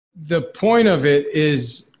the point of it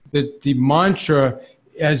is that the mantra,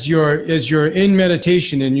 as you're in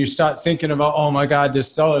meditation and you start thinking about, oh my God,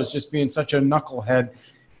 this seller is just being such a knucklehead,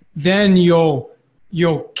 then you'll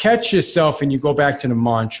catch yourself and you go back to the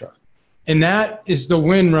mantra. And that is the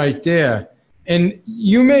win right there. And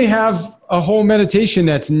you may have a whole meditation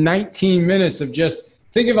that's 19 minutes of just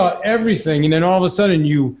thinking about everything. And then all of a sudden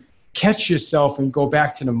you catch yourself and go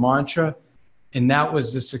back to the mantra. And that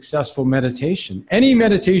was a successful meditation. Any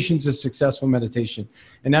meditation is a successful meditation.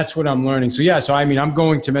 And that's what I'm learning. So yeah, I'm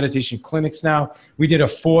going to meditation clinics now. We did a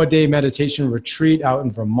 4-day meditation retreat out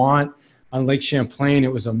in Vermont on Lake Champlain.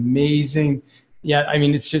 It was amazing. Yeah,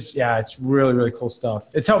 it's really, really cool stuff.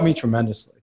 It's helped me tremendously.